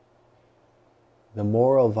the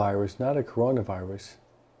moral virus, not a coronavirus,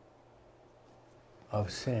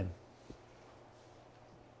 of sin?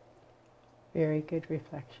 Very good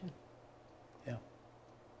reflection. Yeah.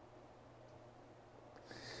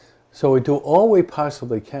 So we do all we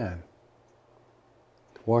possibly can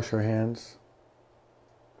to wash our hands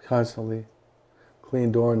constantly,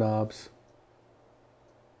 clean doorknobs.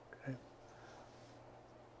 Okay.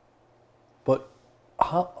 But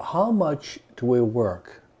how much do we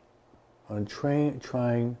work on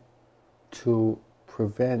trying to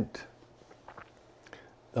prevent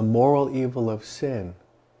the moral evil of sin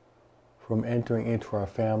from entering into our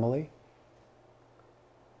family,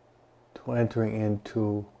 to entering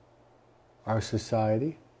into our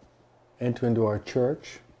society, enter into our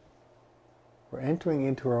church, or entering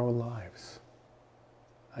into our own lives?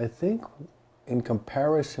 I think in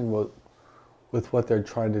comparison with what they're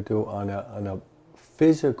trying to do on a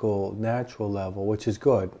physical, natural level, which is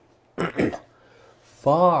good,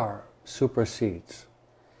 far supersedes,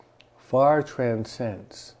 far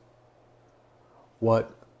transcends what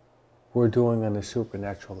we're doing on a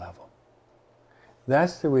supernatural level.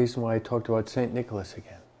 That's the reason why I talked about St. Nicholas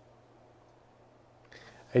again.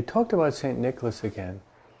 I talked about St. Nicholas again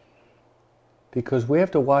because we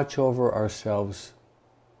have to watch over ourselves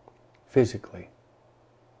physically.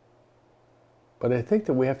 But I think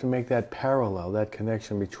that we have to make that parallel, that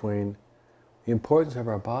connection between the importance of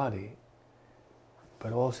our body,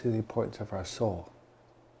 but also the importance of our soul.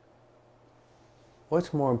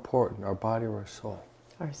 What's more important, our body or our soul?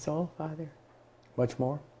 Our soul, Father. Much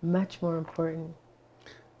more? Much more important.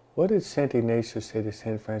 What did St. Ignatius say to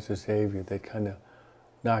St. Francis Xavier that kind of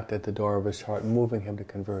knocked at the door of his heart, moving him to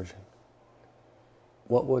conversion?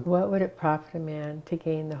 What would it profit a man to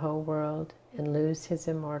gain the whole world and lose his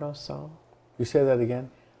immortal soul? You say that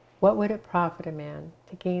again? What would it profit a man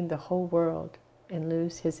to gain the whole world and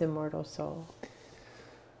lose his immortal soul?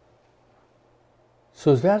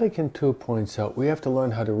 So as Vatican II points out, we have to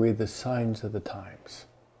learn how to read the signs of the times.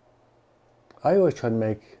 I always try to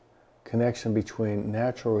make connection between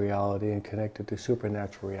natural reality and connected to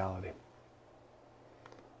supernatural reality.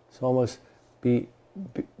 It's almost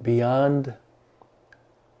beyond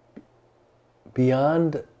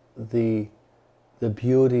the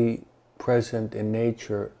beauty present in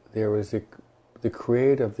nature. There is the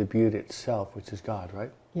creator of the beauty itself, which is God,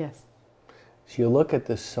 right? Yes. So you look at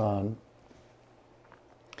the sun.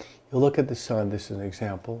 You look at the sun. This is an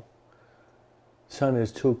example. Sun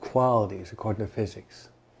has two qualities according to physics: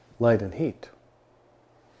 light and heat.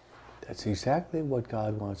 That's exactly what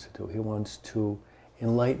God wants to do. He wants to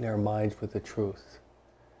enlighten our minds with the truth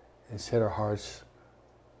and set our hearts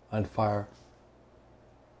on fire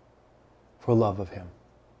for love of Him.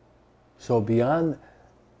 So beyond,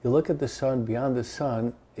 you look at the sun, beyond the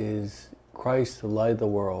sun is Christ, the light of the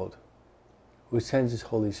world, who sends His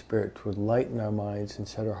Holy Spirit to enlighten our minds and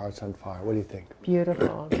set our hearts on fire. What do you think?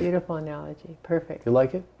 Beautiful, beautiful analogy. Perfect. You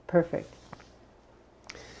like it? Perfect.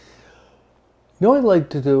 You know what I'd like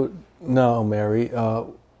to do now, Mary,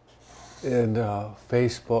 and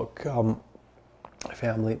Facebook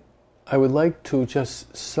family, I would like to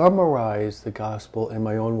just summarize the gospel in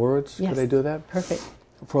my own words. Yes. Could I do that? Perfect.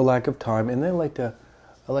 For lack of time, and then I'd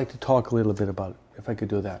like to talk a little bit about it, if I could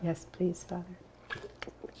do that. Yes, please, Father.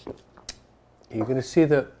 You're going to see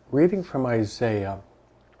the reading from Isaiah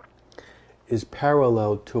is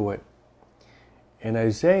parallel to it. And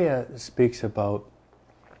Isaiah speaks about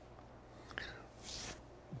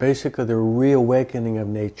basically the reawakening of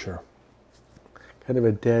nature. Kind of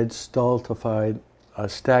a dead, stultified,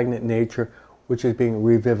 stagnant nature, which is being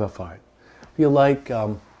revivified. If you like,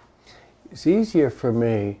 it's easier for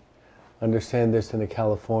me to understand this than a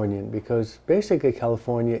Californian, because basically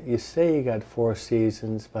California, you say you got 4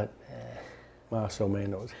 seasons, but más o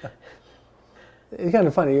menos. It's kind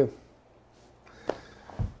of funny. You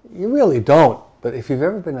really don't. But if you've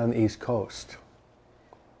ever been on the East Coast,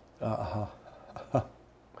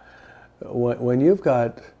 when you've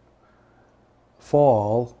got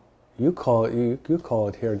fall, you call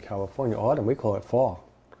it here in California autumn. We call it fall.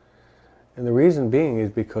 And the reason being is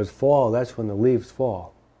because fall, that's when the leaves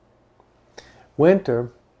fall.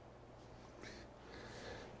 Winter,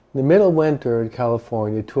 the middle of winter in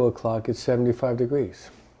California, 2 o'clock, it's 75 degrees.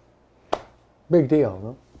 Big deal,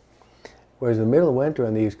 no? Whereas in the middle of winter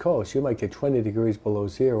on the East Coast, you might get 20 degrees below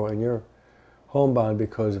zero and you're homebound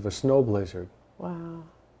because of a snow blizzard. Wow.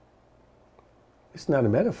 It's not a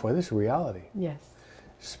metaphor, this is reality. Yes.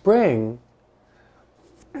 Spring,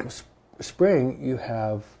 you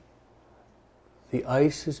have the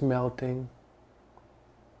ice is melting,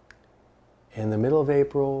 In the middle of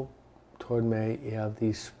April, toward May, you have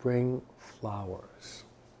these spring flowers.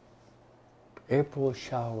 April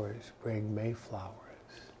showers bring May flowers.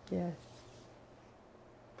 Yes.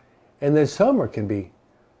 And then summer can be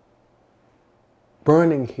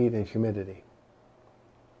burning heat and humidity.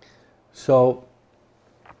 So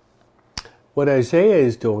what Isaiah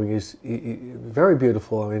is doing is very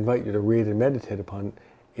beautiful. I invite you to read and meditate upon,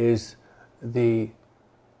 is the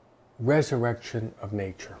resurrection of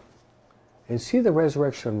nature. And see the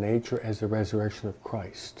resurrection of nature as the resurrection of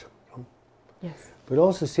Christ. Yes. But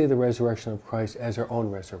also see the resurrection of Christ as our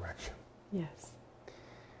own resurrection. Yes.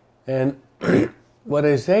 And what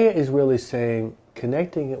Isaiah is really saying,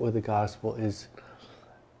 connecting it with the gospel, is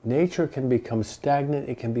nature can become stagnant.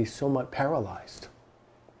 It can be somewhat paralyzed.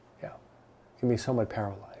 Yeah, it can be somewhat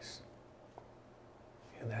paralyzed.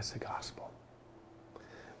 And that's the gospel.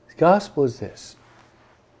 The gospel is this.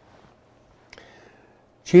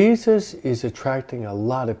 Jesus is attracting a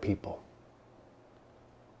lot of people.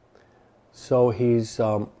 So he's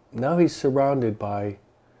now he's surrounded by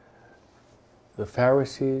the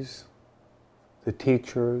Pharisees, the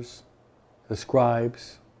teachers, the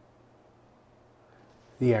scribes,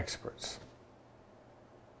 the experts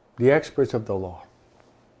of the law.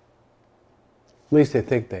 At least they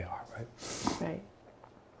think they are, right? Right.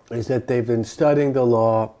 Is that they've been studying the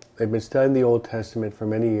law, they've been studying the Old Testament for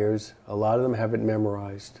many years. A lot of them have it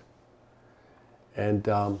memorized. And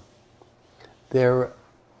they're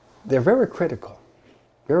very critical,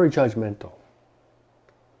 very judgmental.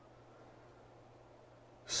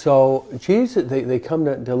 So Jesus, they come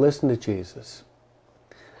to listen to Jesus.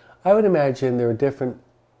 I would imagine there are different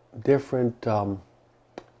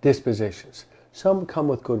dispositions. Some come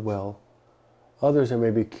with goodwill. Others are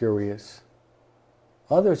maybe curious.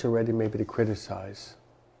 Others are ready maybe to criticize.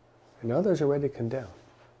 And others are ready to condemn.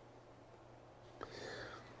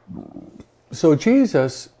 So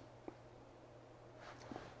Jesus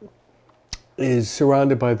is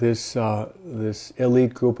surrounded by this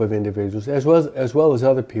elite group of individuals, as well as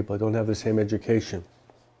other people that don't have the same education.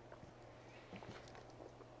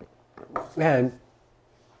 And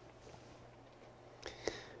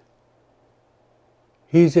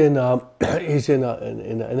he's in a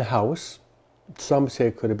house. Some say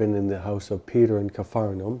it could have been in the house of Peter in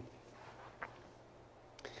Capharnaum.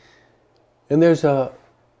 And there's a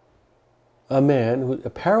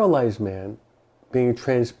paralyzed man, being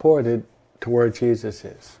transported to where Jesus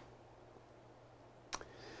is.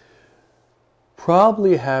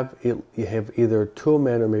 Probably you have either 2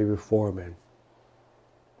 men or maybe 4 men,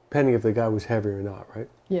 depending if the guy was heavy or not, right?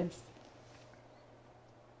 Yes.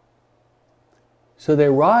 So they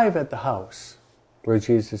arrive at the house where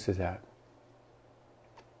Jesus is at.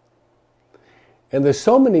 And there's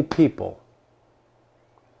so many people.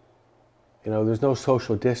 You know, there's no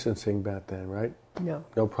social distancing back then, right? No.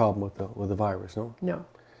 No problem with the virus, no? No.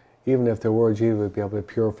 Even if there were, Jesus would be able to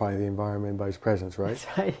purify the environment by his presence, right?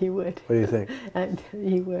 That's right, he would. What do you think? And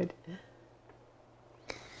he would.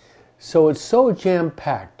 So it's so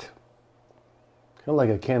jam-packed. Kind of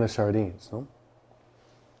like a can of sardines, no?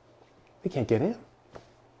 They can't get in.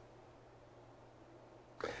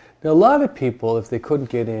 Now, a lot of people, if they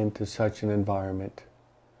couldn't get into such an environment,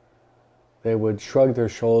 they would shrug their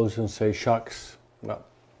shoulders and say, shucks, well,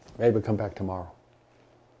 maybe come back tomorrow.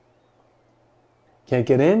 Can't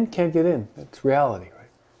get in? Can't get in. That's reality, right?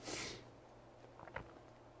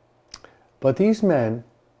 But these men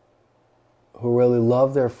who really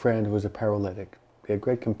loved their friend who was a paralytic, they had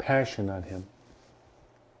great compassion on him.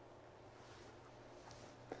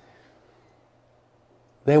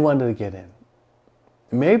 They wanted to get in.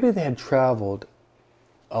 Maybe they had traveled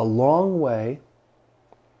a long way.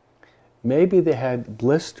 Maybe they had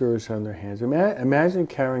blisters on their hands. Imagine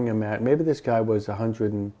carrying a mat. Maybe this guy was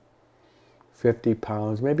 150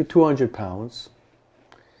 pounds, maybe 200 pounds.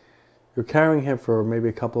 You're carrying him for maybe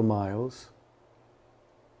a couple miles.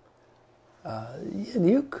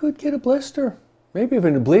 You could get a blister. Maybe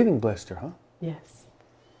even a bleeding blister, huh? Yes.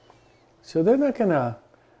 So they're not gonna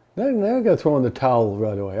throw in the towel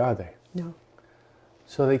right away, are they? No.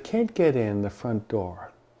 So they can't get in the front door.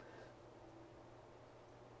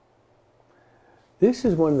 This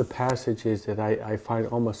is one of the passages that I find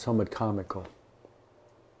almost somewhat comical.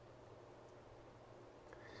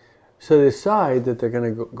 So they decide that they're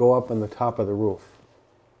going to go up on the top of the roof.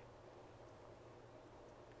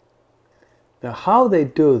 Now, how they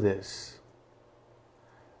do this,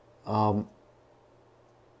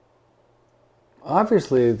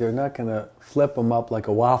 obviously they're not going to flip them up like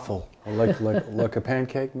a waffle or like a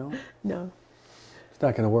pancake, no? No. It's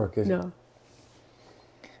not going to work, is it? No.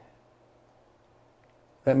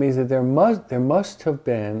 That means that there must have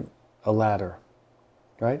been a ladder,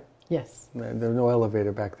 right? Yes. There was no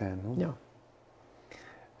elevator back then. No.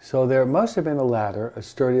 So there must have been a ladder, a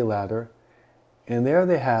sturdy ladder, and there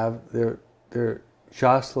they have, they're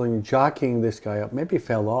jockeying this guy up. Maybe he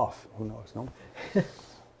fell off, who knows, no?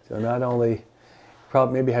 So not only,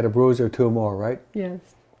 probably maybe had a bruise or two more, right? Yes.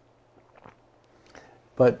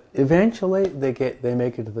 But eventually they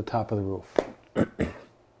make it to the top of the roof.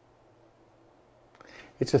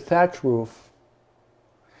 It's a thatch roof.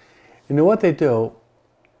 You know what they do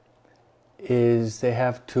is they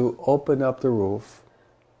have to open up the roof,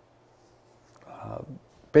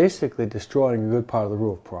 basically destroying a good part of the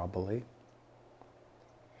roof probably.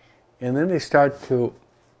 And then they start to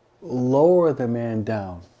lower the man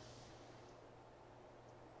down.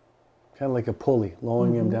 Kind of like a pulley,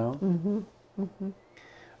 lowering him down.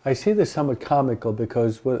 I see this somewhat comical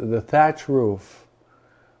because with the thatch roof,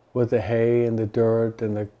 with the hay and the dirt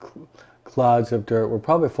and the clods of dirt, were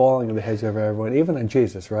probably falling on the heads of everyone, even on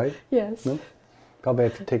Jesus, right? Yes. No? Probably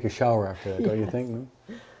have to take a shower after that, don't you think?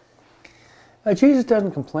 No? Jesus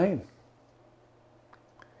doesn't complain.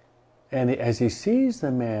 And as he sees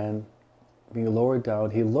the man being lowered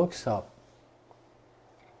down, he looks up.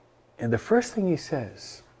 And the first thing he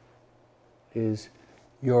says is,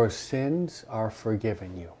 "Your sins are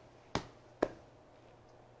forgiven you."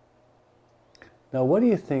 Now, what do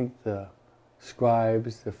you think the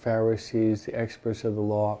scribes, the Pharisees, the experts of the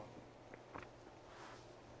law?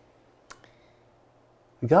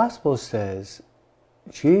 The Gospel says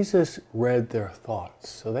Jesus read their thoughts.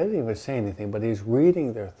 So they didn't even say anything, but he's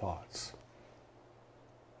reading their thoughts.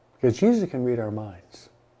 Because Jesus can read our minds.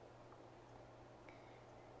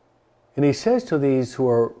 And he says to these who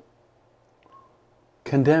are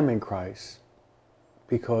condemning Christ,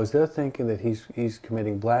 because they're thinking that he's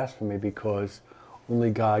committing blasphemy because only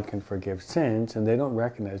God can forgive sins, and they don't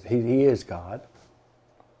recognize he is God.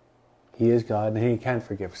 He is God, and he can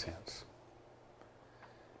forgive sins.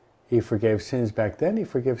 He forgave sins back then, he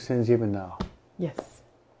forgives sins even now. Yes.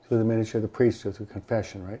 Through the ministry of the priesthood, through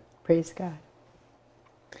confession, right? Praise God.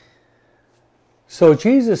 So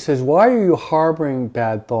Jesus says, why are you harboring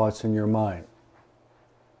bad thoughts in your mind?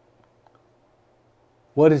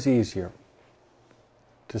 What is easier?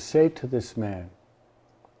 To say to this man,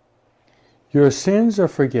 your sins are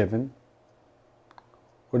forgiven,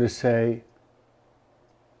 or to say,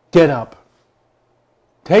 get up,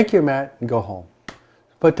 take your mat and go home.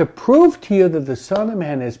 But to prove to you that the Son of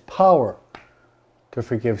Man has power to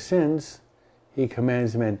forgive sins, he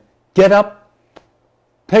commands the man, get up,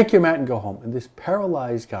 take your mat and go home. And this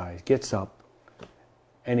paralyzed guy gets up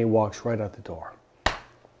and he walks right out the door.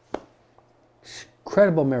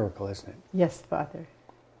 Incredible miracle, isn't it? Yes, Father.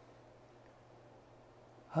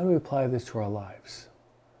 How do we apply this to our lives?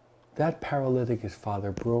 That paralytic is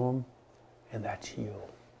Father Broom, and that's you.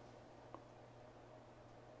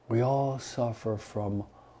 We all suffer from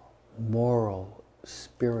moral,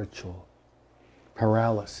 spiritual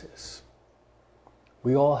paralysis.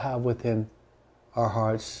 We all have within our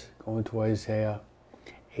hearts, going to Isaiah,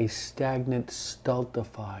 a stagnant,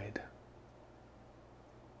 stultified,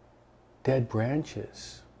 dead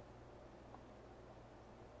branches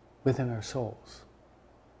within our souls.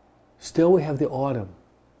 Still we have the autumn.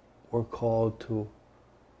 We're called to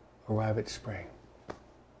arrive at spring.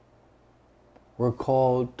 We're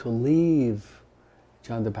called to leave,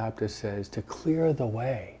 John the Baptist says, to clear the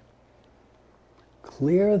way.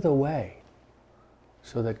 Clear the way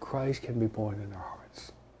so that Christ can be born in our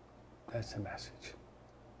hearts. That's the message.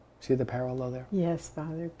 See the parallel there? Yes,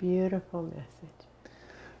 Father. Beautiful message.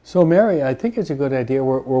 So Mary, I think it's a good idea.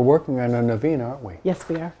 We're working on a novena, aren't we? Yes,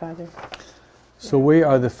 we are, Father. So we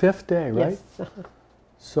are the 5th day, right? Yes.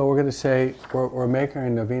 So we're going to say, we're making a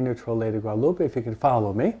novena to Our Lady of Guadalupe, if you can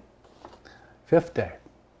follow me. 5th day.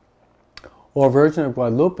 O Virgin of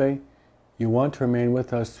Guadalupe, you want to remain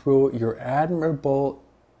with us through your admirable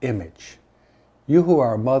image. You who are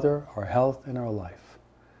our mother, our health, and our life.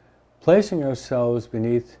 Placing ourselves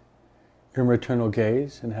beneath your maternal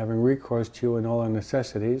gaze and having recourse to you in all our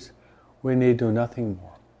necessities, we need do nothing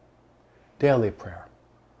more. Daily prayer.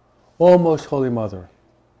 O most Holy Mother,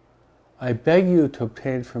 I beg you to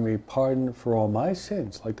obtain for me pardon for all my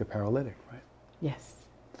sins, like the paralytic, right? Yes.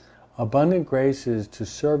 Abundant graces to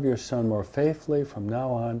serve your Son more faithfully from now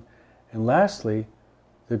on, and lastly,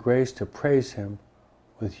 the grace to praise him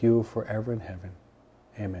with you forever in heaven.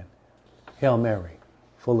 Amen. Hail Mary,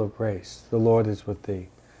 full of grace, the Lord is with thee.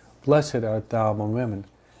 Blessed art thou among women,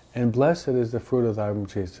 and blessed is the fruit of thy womb,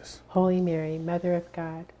 Jesus. Holy Mary, Mother of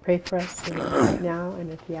God, pray for us sinners, now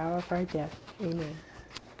and at the hour of our death. Amen.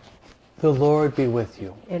 The Lord be with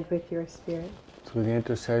you. And with your spirit. Through the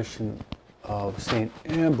intercession of St.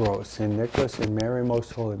 Ambrose, St. Nicholas, and Mary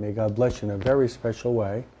Most Holy. May God bless you in a very special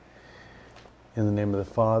way. In the name of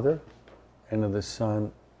the Father, and of the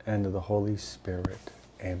Son, and of the Holy Spirit.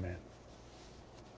 Amen.